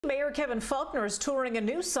Mayor Kevin Faulconer is touring a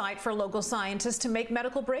new site for local scientists to make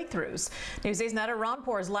medical breakthroughs. Newsday's Netta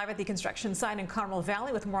Ronpour is live at the construction site in Carmel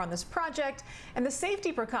Valley with more on this project and the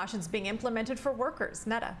safety precautions being implemented for workers.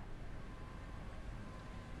 Netta.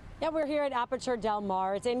 Yeah, we're here at Aperture Del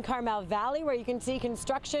Mar. It's in Carmel Valley where you can see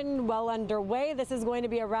construction well underway. This is going to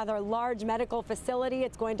be a rather large medical facility.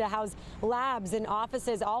 It's going to house labs and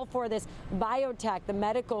offices, all for this biotech, the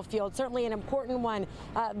medical field. Certainly an important one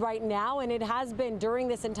right now, and it has been during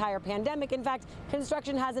this entire pandemic. In fact,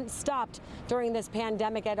 construction hasn't stopped during this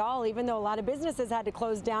pandemic at all. Even though a lot of businesses had to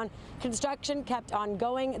close down, construction kept on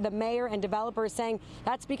going. The mayor and developers saying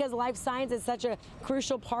that's because life science is such a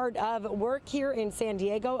crucial part of work here in San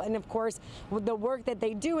Diego. And of course, the work that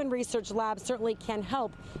they do in research labs certainly can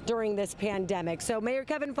help during this pandemic. So Mayor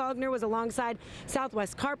Kevin Faulconer was alongside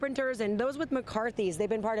Southwest Carpenters and those with McCarthy's. They've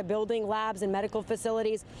been part of building labs and medical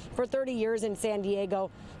facilities for 30 years in San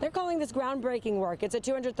Diego. They're calling this groundbreaking work. It's a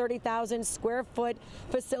 230,000 square foot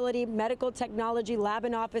facility, medical technology lab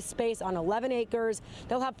and office space on 11 acres.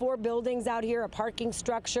 They'll have 4 buildings out here, a parking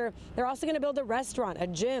structure. They're also going to build a restaurant, a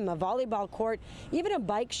gym, a volleyball court, even a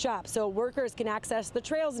bike shop so workers can access the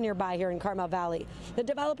trails nearby here in Carmel Valley. The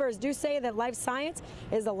developers do say that life science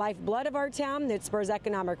is the lifeblood of our town. It spurs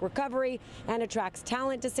economic recovery and attracts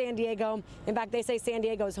talent to San Diego. In fact, they say San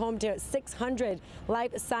Diego is home to 600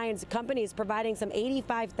 life science companies providing some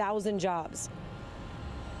 85,000 jobs.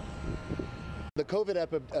 The COVID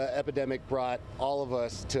epidemic brought all of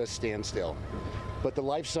us to a standstill, but the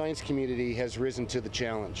life science community has risen to the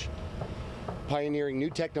challenge, pioneering new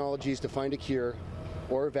technologies to find a cure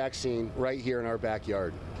or a vaccine right here in our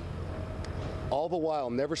backyard. All the while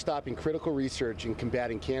never stopping critical research in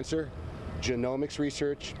combating cancer, genomics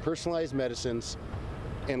research, personalized medicines,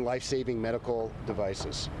 and life-saving medical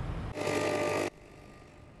devices.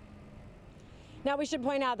 Now, we should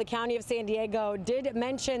point out the County of San Diego did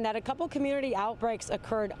mention that a couple community outbreaks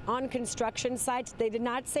occurred on construction sites. They did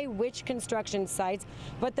not say which construction sites,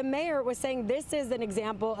 but the mayor was saying this is an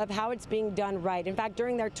example of how it's being done right. In fact,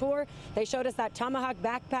 during their tour, they showed us that Tomahawk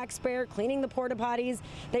backpack sprayer, cleaning the porta potties.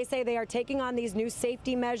 They say they are taking on these new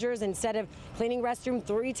safety measures. Instead of cleaning restroom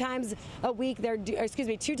 3 times a week,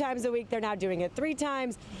 2 times a week, they're now doing it 3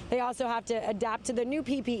 times. They also have to adapt to the new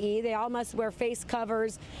PPE. They all must wear face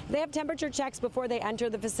covers. They have temperature checks before they enter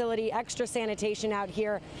the facility, extra sanitation out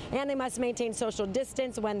here, and they must maintain social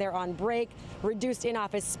distance when they're on break, reduced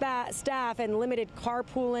in-office staff, and limited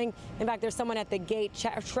carpooling. In fact, there's someone at the gate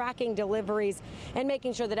tracking deliveries and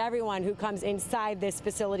making sure that everyone who comes inside this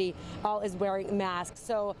facility all is wearing masks.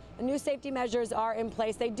 So new safety measures are in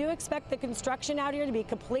place. They do expect the construction out here to be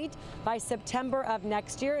complete by September of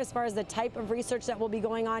next year. As far as the type of research that will be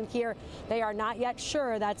going on here, they are not yet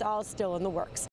sure. That's all still in the works.